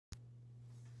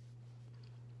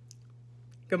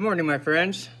Good morning, my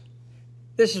friends.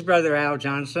 This is Brother Al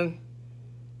Johnson.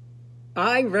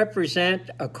 I represent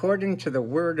according to the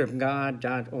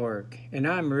wordofgod.org, and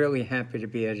I'm really happy to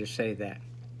be able to say that.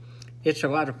 It's a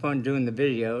lot of fun doing the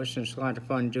videos, and it's a lot of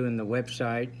fun doing the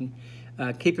website,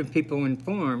 and keeping people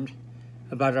informed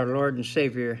about our Lord and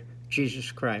Savior,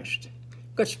 Jesus Christ.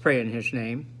 Let's pray in His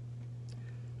name.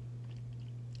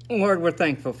 Lord, we're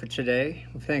thankful for today.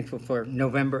 We're thankful for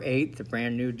November 8th, a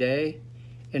brand new day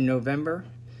in November.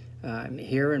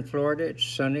 Here in Florida, it's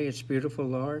sunny, it's beautiful,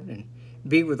 Lord, and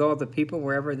be with all the people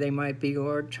wherever they might be,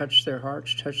 Lord. Touch their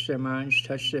hearts, touch their minds,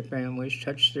 touch their families,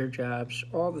 touch their jobs,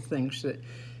 all the things that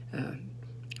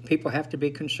people have to be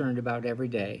concerned about every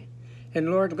day. And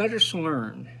Lord, let us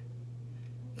learn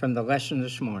from the lesson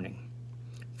this morning.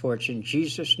 For it's in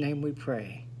Jesus' name we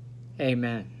pray.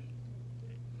 Amen.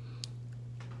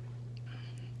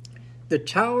 The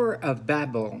Tower of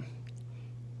Babel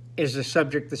is the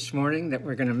subject this morning that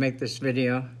we're going to make this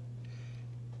video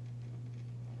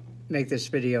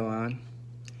on.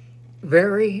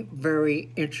 Very,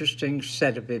 very interesting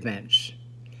set of events.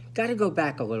 Got to go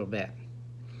back a little bit.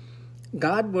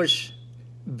 God was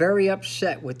very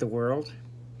upset with the world.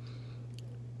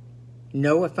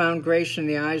 Noah found grace in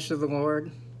the eyes of the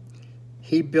Lord.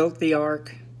 He built the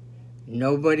ark.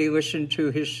 Nobody listened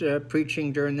to his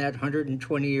preaching during that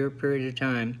 120-year period of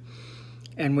time.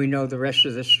 And we know the rest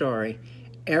of the story.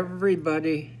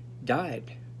 Everybody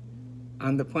died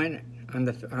on the planet, on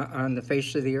the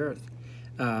face of the earth.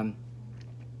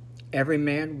 Every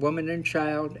man, woman, and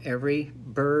child, every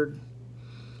bird,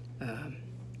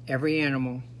 every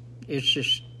animal. It's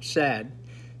just sad.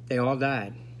 They all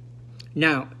died.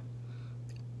 Now,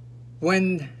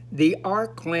 when the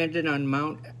ark landed on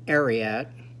Mount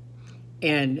Ararat,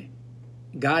 and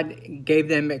God gave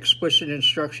them explicit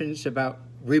instructions about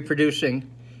reproducing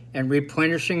and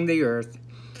replenishing the earth,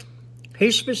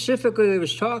 he specifically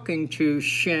was talking to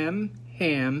Shem,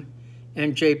 Ham,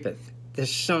 and Japheth, the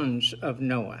sons of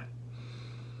Noah.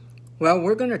 Well,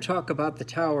 we're going to talk about the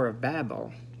Tower of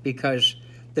Babel because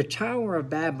the Tower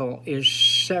of Babel is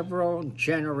several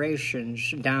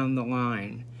generations down the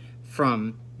line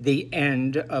from the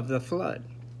end of the flood.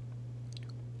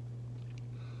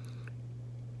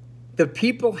 The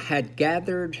people had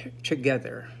gathered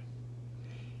together,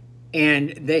 and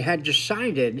they had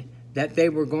decided that they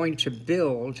were going to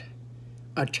build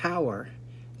a tower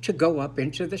to go up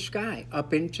into the sky,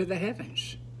 up into the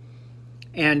heavens.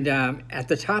 And at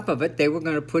the top of it, they were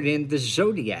going to put in the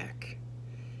zodiac.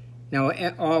 Now,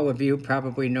 all of you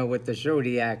probably know what the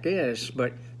zodiac is,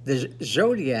 but the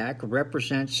zodiac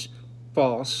represents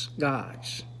false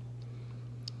gods.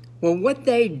 Well, what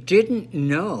they didn't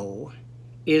know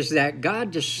is that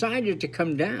God decided to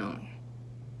come down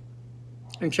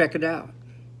and check it out.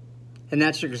 And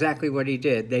that's exactly what he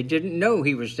did. They didn't know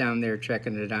he was down there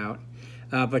checking it out,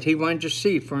 but he wanted to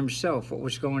see for himself what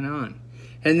was going on.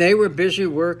 And they were busy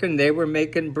working. They were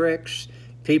making bricks.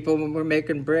 People were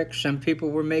making bricks. Some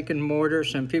people were making mortar.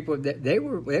 Some people, they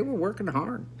were working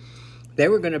hard. They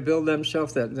were going to build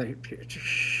themselves a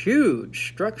huge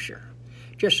structure,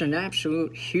 just an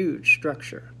absolute huge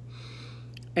structure.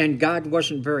 And God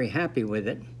wasn't very happy with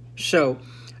it. So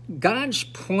God's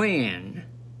plan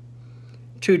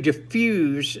to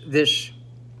diffuse this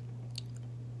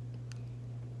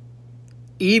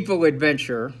evil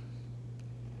adventure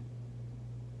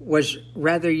was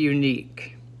rather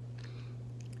unique.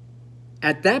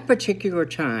 At that particular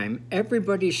time,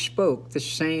 everybody spoke the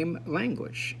same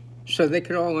language, so they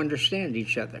could all understand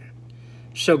each other.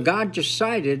 So God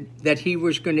decided that he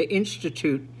was going to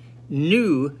institute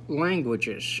new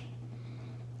languages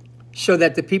so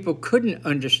that the people couldn't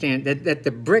understand, that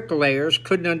the bricklayers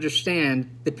couldn't understand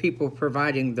the people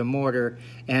providing the mortar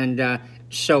and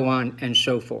so on and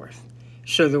so forth.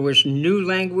 So there was new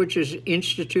languages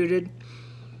instituted.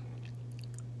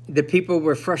 The people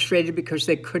were frustrated because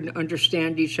they couldn't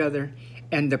understand each other,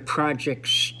 and the project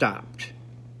stopped.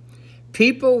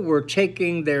 People were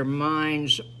taking their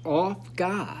minds off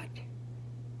God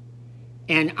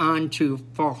and onto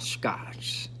false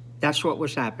gods. That's what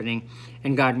was happening,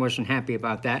 and God wasn't happy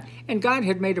about that. And God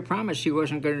had made a promise he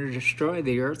wasn't going to destroy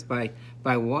the earth by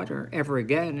water ever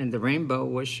again, and the rainbow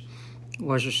was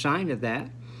a sign of that.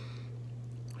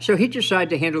 So he decided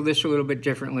to handle this a little bit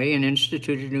differently and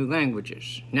instituted new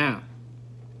languages. Now,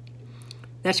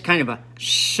 that's kind of a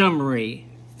summary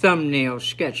thumbnail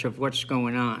sketch of what's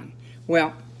going on.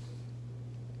 Well,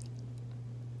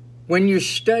 when you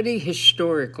study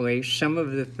historically some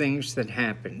of the things that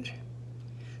happened,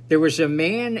 there was a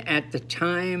man at the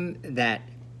time that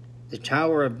the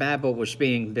Tower of Babel was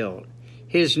being built.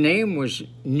 His name was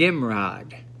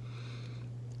Nimrod.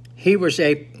 He was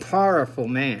a powerful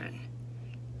man.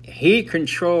 He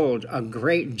controlled a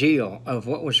great deal of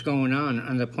what was going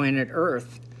on the planet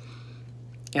Earth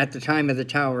at the time of the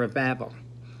Tower of Babel.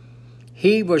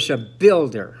 He was a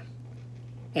builder.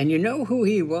 And you know who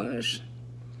he was?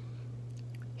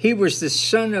 He was the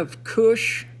son of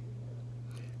Cush,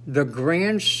 the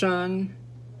grandson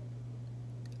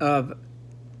of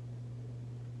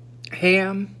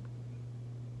Ham,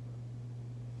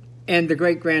 and the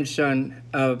great-grandson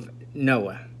of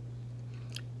Noah.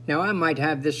 Now, I might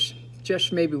have this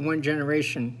just maybe one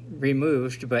generation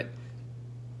removed, but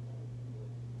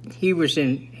he was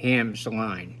in Ham's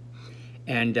line.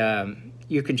 And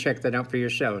you can check that out for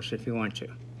yourselves if you want to.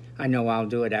 I know I'll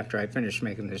do it after I finish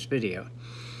making this video.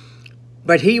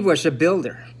 But he was a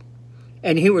builder,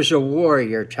 and he was a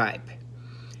warrior type.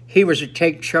 He was a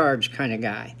take charge kind of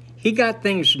guy. He got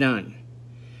things done,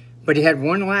 but he had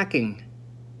one lacking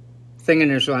thing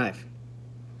in his life.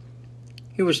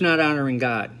 He was not honoring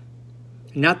God.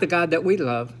 Not the God that we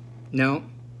love. No.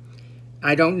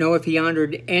 I don't know if he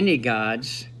honored any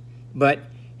gods, but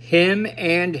him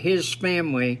and his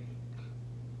family,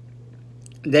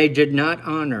 they did not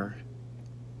honor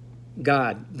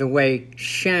God the way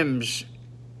Shem's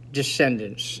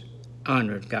descendants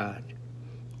honored God,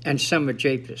 and some of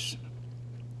Japheth's.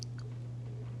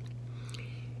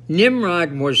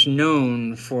 Nimrod was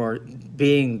known for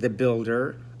being the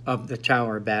builder of the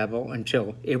Tower of Babel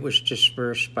until it was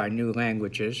dispersed by new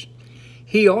languages.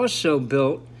 He also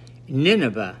built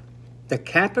Nineveh, the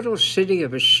capital city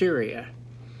of Assyria.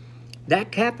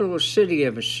 That capital city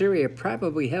of Assyria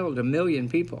probably held 1 million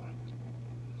people.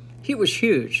 He was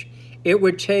huge. It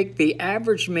would take the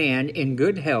average man in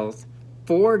good health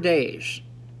 4 days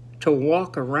to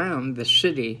walk around the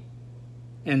city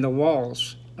and the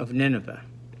walls of Nineveh.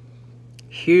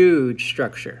 Huge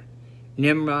structure.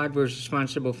 Nimrod was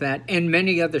responsible for that, and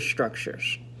many other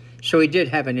structures. So he did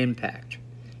have an impact.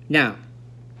 Now,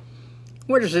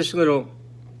 what is this little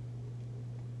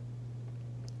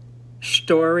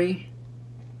story?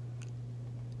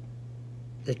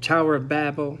 The Tower of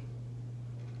Babel,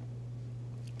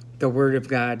 the Word of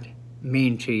God,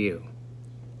 mean to you?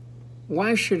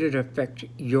 Why should it affect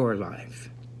your life?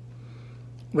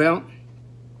 Well,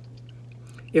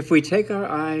 if we take our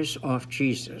eyes off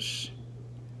Jesus,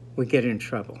 we get in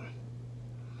trouble.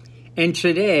 And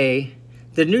today,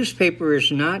 the newspaper is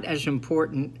not as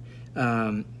important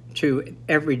to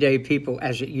everyday people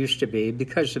as it used to be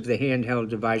because of the handheld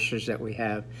devices that we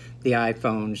have, the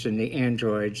iPhones and the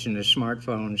Androids and the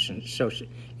smartphones, and so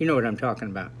you know what I'm talking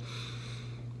about.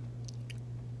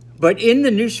 But in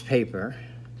the newspaper,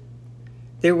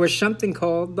 there was something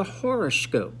called the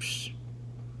horoscopes.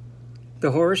 The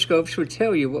horoscopes would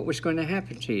tell you what was going to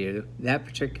happen to you that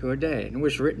particular day. And it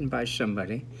was written by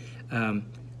somebody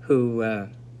who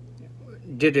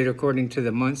did it according to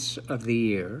the months of the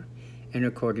year and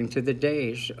according to the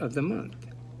days of the month.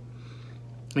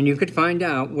 And you could find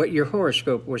out what your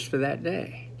horoscope was for that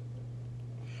day.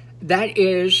 That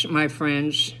is, my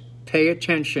friends, pay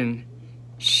attention,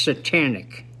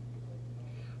 satanic.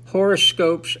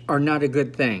 Horoscopes are not a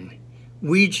good thing.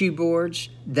 Ouija boards,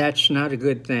 that's not a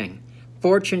good thing.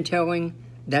 Fortune telling,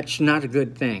 that's not a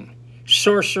good thing.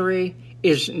 Sorcery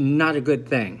is not a good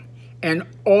thing. And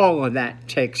all of that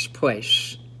takes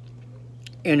place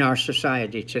in our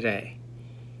society today.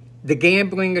 The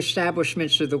gambling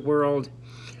establishments of the world,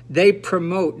 they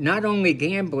promote not only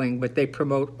gambling, but they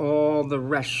promote all the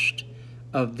rest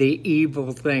of the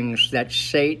evil things that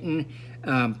Satan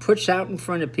puts out in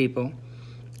front of people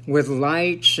with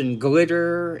lights and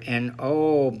glitter and,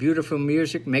 oh, beautiful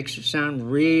music, makes it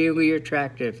sound really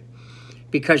attractive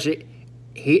because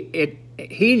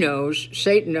he knows,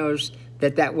 Satan knows,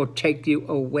 that will take you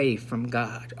away from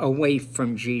God, away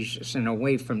from Jesus, and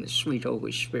away from the sweet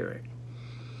Holy Spirit.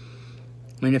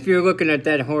 And if you're looking at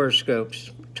that horoscope,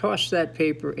 toss that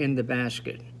paper in the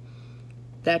basket.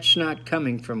 That's not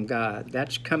coming from God.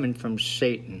 That's coming from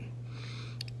Satan.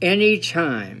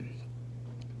 Anytime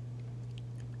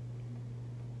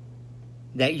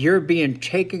that you're being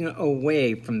taken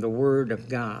away from the Word of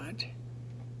God,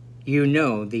 you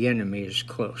know the enemy is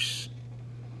close.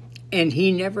 And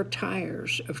he never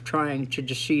tires of trying to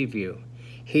deceive you.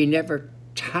 He never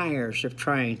tires of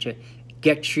trying to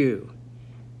get you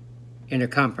in a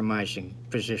compromising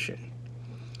position.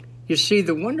 You see,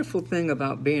 the wonderful thing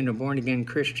about being a born-again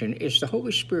Christian is the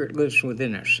Holy Spirit lives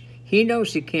within us. He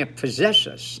knows he can't possess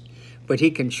us, but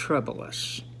he can trouble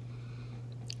us.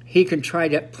 He can try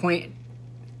to plant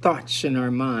thoughts in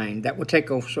our mind that will take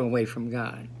us away from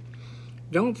God.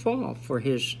 Don't fall for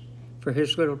his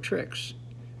little tricks.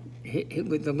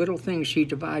 With the little things he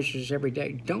devises every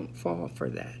day, don't fall for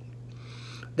that.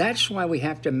 That's why we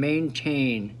have to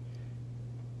maintain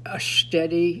a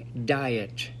steady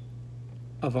diet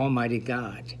of Almighty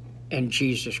God and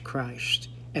Jesus Christ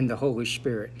and the Holy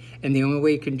Spirit. And the only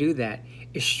way you can do that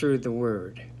is through the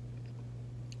Word.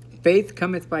 Faith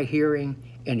cometh by hearing,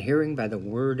 and hearing by the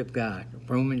Word of God.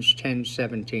 Romans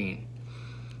 10:17.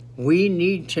 We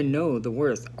need to know the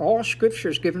Word. All Scripture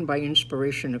is given by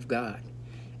inspiration of God.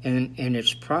 And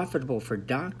it's profitable for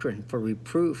doctrine, for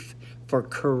reproof, for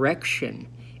correction,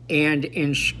 and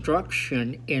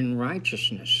instruction in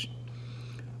righteousness.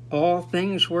 All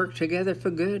things work together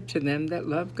for good to them that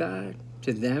love God,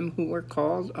 to them who are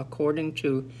called according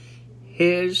to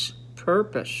His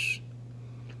purpose.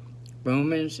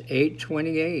 Romans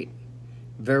 8:28.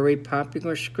 Very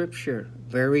popular scripture,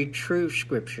 very true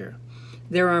scripture.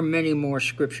 There are many more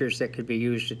scriptures that could be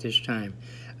used at this time.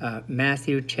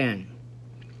 Matthew 10,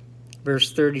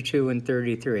 verse 32 and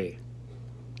 33.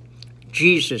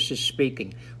 Jesus is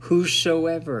speaking.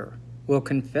 Whosoever will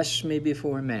confess me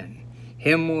before men,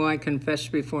 him will I confess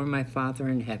before my Father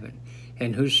in heaven.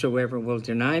 And whosoever will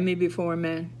deny me before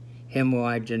men, him will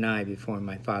I deny before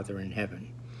my Father in heaven.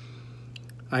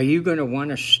 Are you going to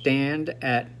want to stand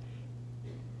at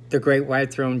the great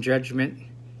white throne judgment,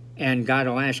 and God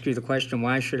will ask you the question,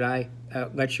 why should I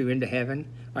let you into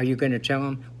heaven? Are you going to tell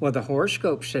him, well, the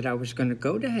horoscope said I was going to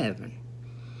go to heaven?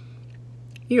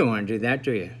 You don't want to do that,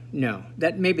 do you? No.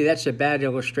 Maybe that's a bad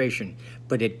illustration,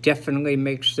 but it definitely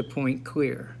makes the point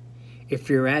clear. If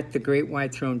you're at the great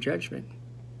white throne judgment,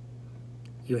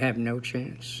 you have no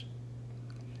chance.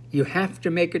 You have to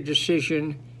make a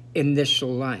decision in this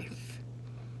life,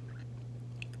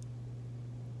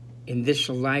 in this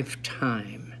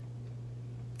lifetime,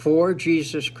 for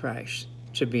Jesus Christ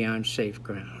to be on safe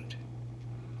ground.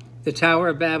 The Tower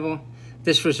of Babel,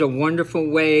 this was a wonderful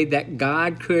way that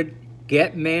God could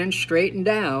get man straightened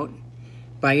out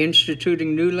by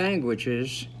instituting new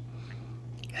languages.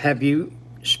 Have you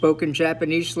spoken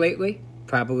Japanese lately?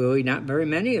 Probably not very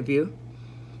many of you.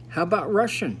 How about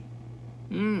Russian?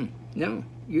 No.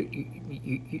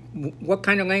 What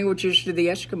kind of languages do the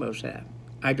Eskimos have?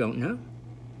 I don't know.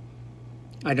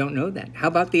 I don't know that. How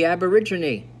about the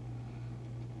Aborigine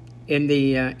in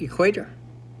the equator?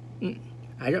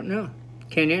 I don't know.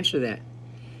 Can't answer that.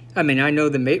 I mean, I know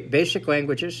the basic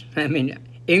languages. I mean,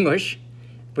 English,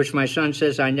 which my son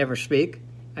says I never speak.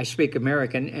 I speak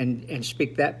American and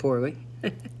speak that poorly.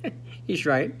 He's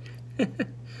right.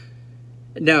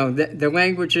 No, the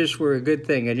languages were a good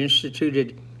thing. It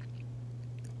instituted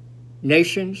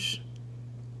nations,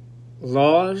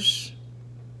 laws,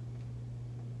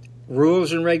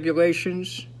 rules and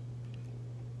regulations.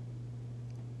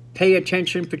 Pay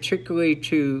attention particularly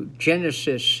to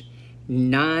Genesis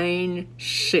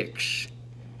 9:6.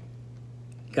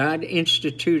 God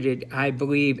instituted, I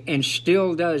believe, and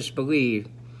still does believe,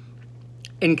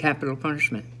 in capital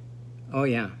punishment. Oh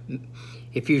yeah.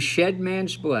 If you shed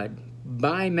man's blood,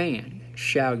 by man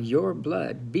shall your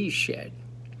blood be shed.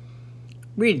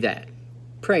 Read that.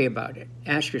 Pray about it.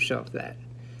 Ask yourself that.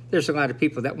 There's a lot of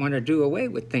people that want to do away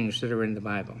with things that are in the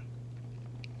Bible.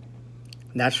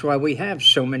 That's why we have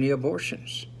so many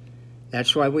abortions.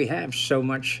 That's why we have so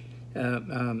much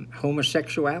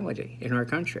homosexuality in our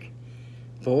country.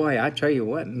 Boy, I tell you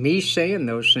what, me saying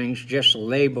those things just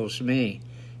labels me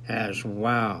as,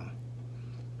 wow,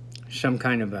 some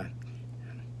kind of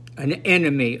an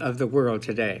enemy of the world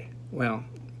today. Well,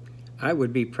 I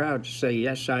would be proud to say,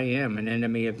 yes, I am an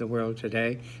enemy of the world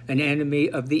today, an enemy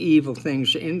of the evil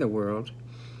things in the world.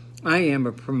 I am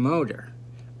a promoter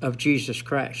of Jesus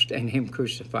Christ and Him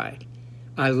crucified.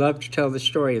 I love to tell the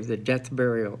story of the death,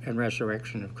 burial, and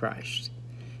resurrection of Christ.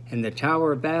 And the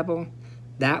Tower of Babel,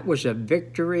 that was a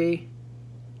victory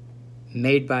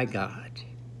made by God.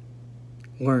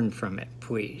 Learn from it,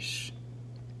 please.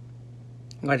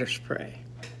 Let us pray.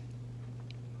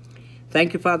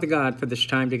 Thank you, Father God, for this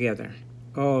time together.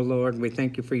 Oh, Lord, we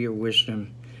thank you for your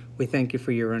wisdom. We thank you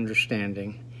for your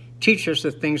understanding. Teach us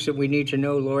the things that we need to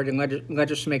know, Lord, and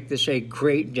let us make this a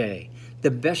great day,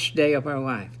 the best day of our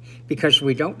life, because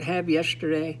we don't have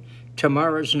yesterday.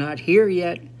 Tomorrow's not here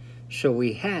yet, so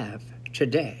we have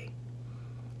today,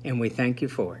 and we thank you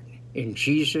for it. In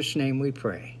Jesus' name we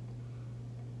pray.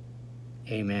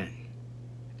 Amen.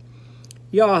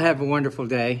 Y'all have a wonderful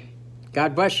day.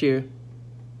 God bless you.